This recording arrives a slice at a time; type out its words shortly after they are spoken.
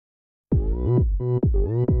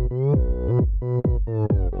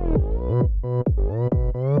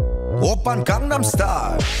Oppan Gangnam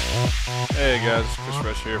Style. Hey guys, Chris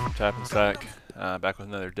Rush here from N Sac, back with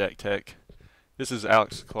another deck tech. This is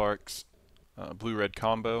Alex Clark's blue-red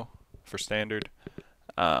combo for standard.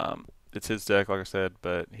 It's his deck, like I said,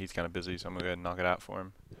 but he's kind of busy, so I'm gonna go ahead and knock it out for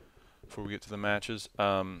him before we get to the matches.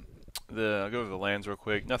 I'll go over the lands real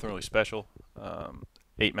quick. Nothing really special.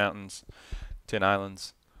 8 mountains, 10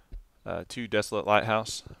 islands, 2 desolate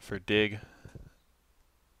lighthouse for dig,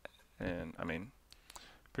 and I mean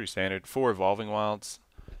pretty standard. 4 evolving wilds.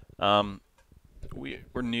 We're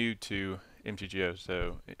new to MTGO,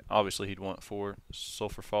 so obviously he'd want 4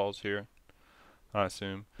 Sulphur Falls here, I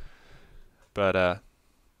assume. But I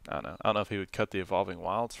don't know. I don't know if he would cut the evolving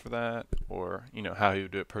wilds for that, or how he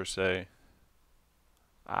would do it per se.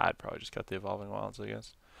 I'd probably just cut the evolving wilds, I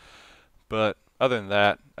guess. But other than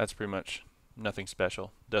that, that's pretty much nothing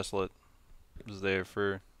special. Desolate is there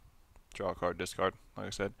for draw a card, discard, like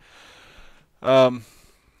I said.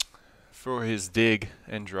 For his dig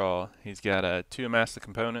and draw, he's got 2 amass the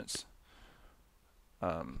components.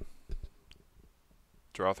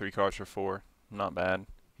 Draw 3 cards for 4, not bad.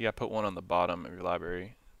 You got to put 1 on the bottom of your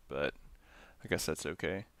library, but I guess that's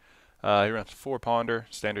okay. He runs 4 ponder,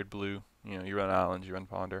 standard blue. You run islands, you run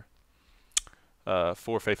ponder. 4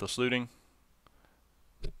 faithless looting,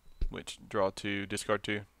 which draw 2, discard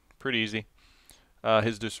 2, pretty easy.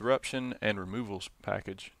 His disruption and removals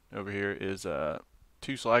package over here is 2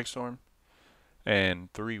 slagstorm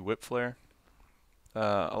and 3 whip flare.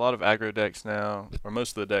 A lot of aggro decks now, or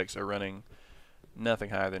most of the decks, are running nothing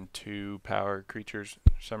higher than 2 power creatures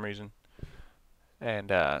for some reason, and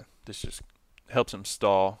this just helps him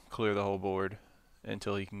stall, clear the whole board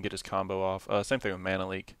until he can get his combo off. Same thing with mana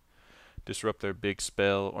leak. Disrupt their big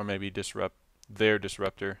spell, or maybe disrupt their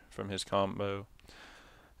disruptor from his combo.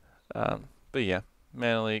 But yeah,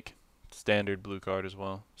 mana leak, standard blue card as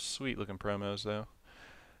well. Sweet looking promos though.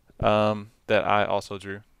 That I also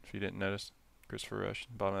drew, if you didn't notice. Christopher Rush,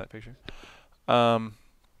 bottom of that picture.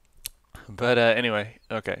 But anyway,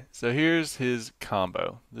 okay, so here's his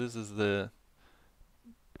combo. This is the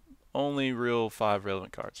only real 5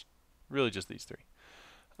 relevant cards. Really just these 3.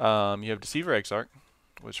 You have Deceiver Exarch,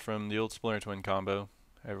 which from the old Splinter Twin combo,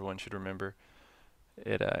 everyone should remember.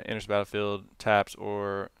 It enters the battlefield, taps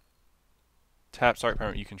target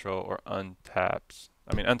permanent you control, or untaps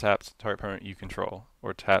target permanent you control,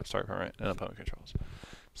 or taps target permanent an opponent controls.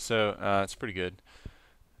 So it's pretty good.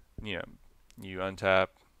 You untap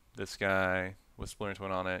this guy with Splinter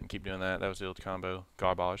Twin on it and keep doing that. That was the old combo.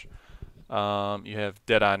 Garbage. You have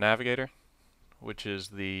Deadeye Navigator, which is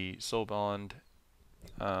the soul bond.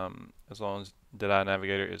 As long as Deadeye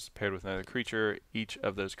Navigator is paired with another creature, each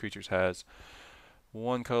of those creatures has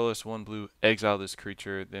 1 colorless, 1 blue. Exile this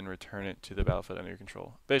creature, then return it to the battlefield under your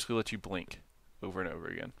control. Basically, lets you blink over and over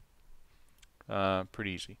again.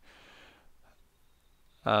 Pretty easy.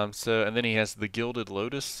 And then he has the Gilded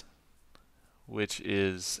Lotus, which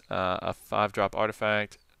is a 5-drop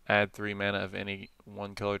artifact. Add 3 mana of any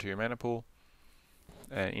 1 color to your mana pool,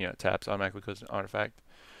 and it taps automatically because it's an artifact.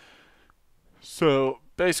 So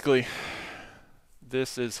basically,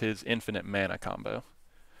 this is his infinite mana combo.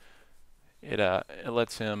 It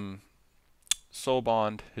lets him soul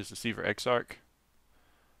bond his Deceiver Exarch,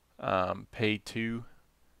 pay 2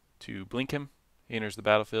 to blink him. He enters the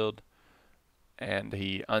battlefield, and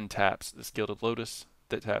he untaps this Gilded Lotus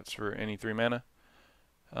that taps for any 3 mana.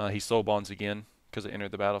 He soul bonds again because it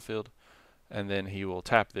entered the battlefield, and then he will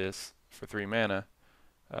tap this for 3 mana,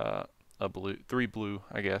 3 blue,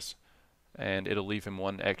 I guess, and it'll leave him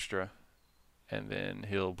 1 extra, and then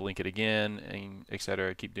he'll blink it again, and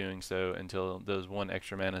etc. Keep doing so until those 1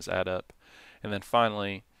 extra manas add up, and then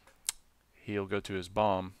finally he'll go to his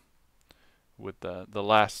bomb. With the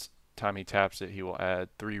last time he taps it, he will add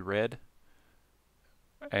 3 red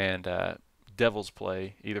and Devil's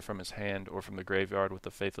Play, either from his hand or from the graveyard with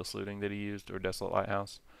the Faithless Looting that he used, or Desolate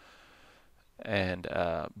Lighthouse, and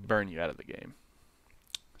burn you out of the game.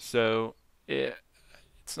 So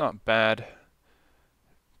it's not bad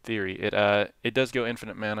theory. It does go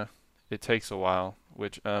infinite mana. It takes a while,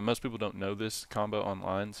 which most people don't know this combo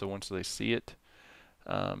online, so once they see it,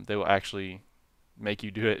 they will actually make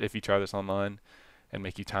you do it if you try this online, and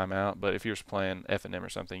make you time out. But if you're just playing F&M or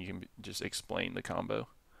something, you can just explain the combo.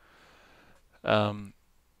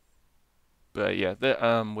 But yeah,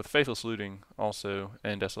 with Faithless Looting also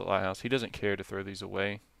and Desolate Lighthouse, he doesn't care to throw these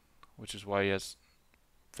away, which is why he has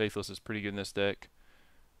Faithless is pretty good in this deck.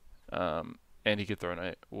 And he could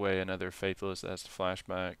throw away another Faithless that has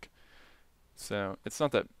flashback. So it's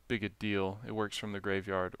not that big a deal. It works from the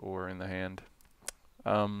graveyard or in the hand.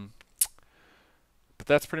 But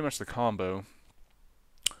that's pretty much the combo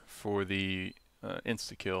for the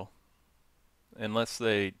insta-kill. unless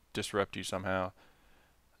they disrupt you somehow.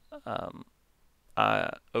 Um,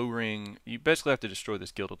 O-ring. You basically have to destroy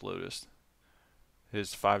this Gilded Lotus.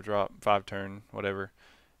 His 5 drop, 5 turn, whatever,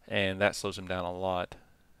 and that slows him down a lot.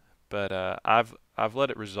 But I've let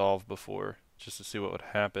it resolve before just to see what would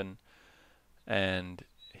happen, and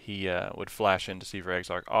he would flash in Deceiver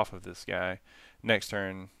Exarch off of this guy. Next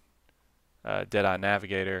turn, Deadeye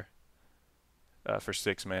Navigator for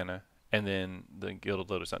 6 mana, and then the Gilded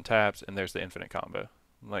Lotus untaps, and there's the infinite combo.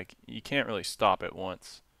 Like, you can't really stop it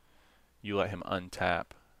once you let him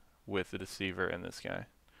untap with the Deceiver and this guy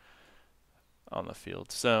on the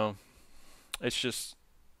field. So it's just,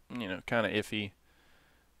 kind of iffy,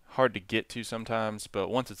 hard to get to sometimes, but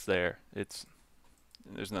once it's there,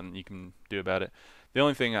 there's nothing you can do about it. The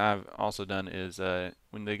only thing I've also done is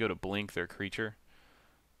when they go to blink their creature,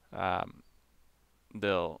 um,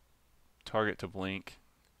 they'll target to blink,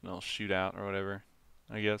 and they'll shoot out or whatever,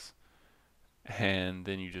 I guess, and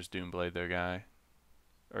then you just Doomblade their guy,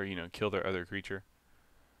 or kill their other creature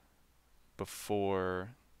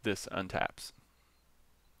before this untaps.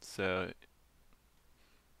 So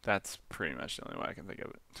that's pretty much the only way I can think of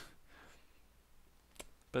it.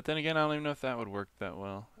 But then again, I don't even know if that would work that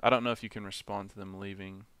well. I don't know if you can respond to them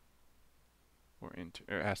leaving or enter,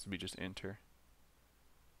 or it has to be just enter.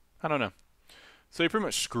 I don't know. So you're pretty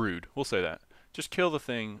much screwed. We'll say that. Just kill the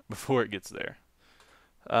thing before it gets there.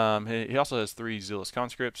 He also has 3 Zealous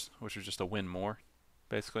Conscripts, which are just a win more,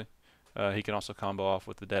 basically. He can also combo off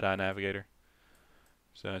with the Deadeye Navigator.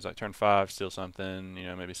 So it's like turn 5, steal something,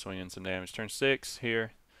 maybe swing in some damage. Turn 6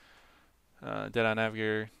 here, Deadeye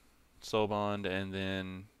Navigator, Soul Bond, and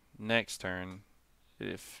then next turn,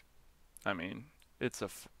 it's a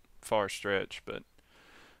far stretch, but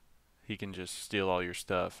he can just steal all your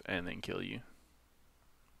stuff and then kill you.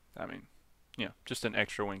 Just an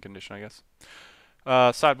extra win condition, I guess.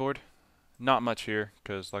 Sideboard, not much here,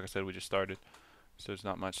 because like I said, we just started, so there's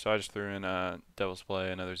not much. So I just threw in Devil's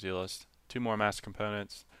Play, another Zealous, 2 more Master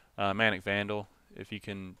Components, Manic Vandal, if you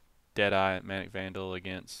can Deadeye Manic Vandal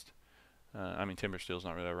against, Timber Steel's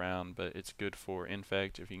not really around, but it's good for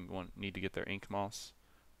Infect if you need to get their Ink Moss,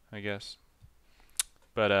 I guess.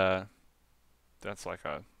 But that's like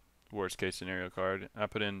a worst case scenario card. I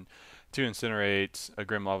put in 2 Incinerate, a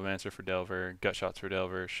Grim Lavamancer for Delver, Gut Shots for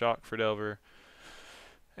Delver, Shock for Delver,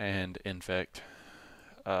 and Infect.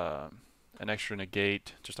 An extra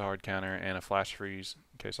Negate, just a hard counter, and a Flash Freeze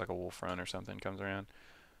in case like a Wolf Run or something comes around.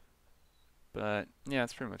 But yeah,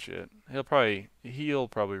 that's pretty much it. He'll probably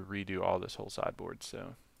redo all this whole sideboard,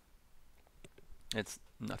 so it's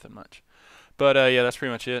nothing much. But yeah, that's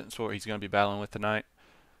pretty much it. That's what he's going to be battling with tonight.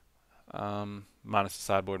 Minus the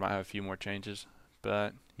sideboard, might have a few more changes.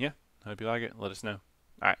 But yeah, hope you like it. Let us know.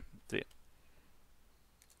 All right, see ya.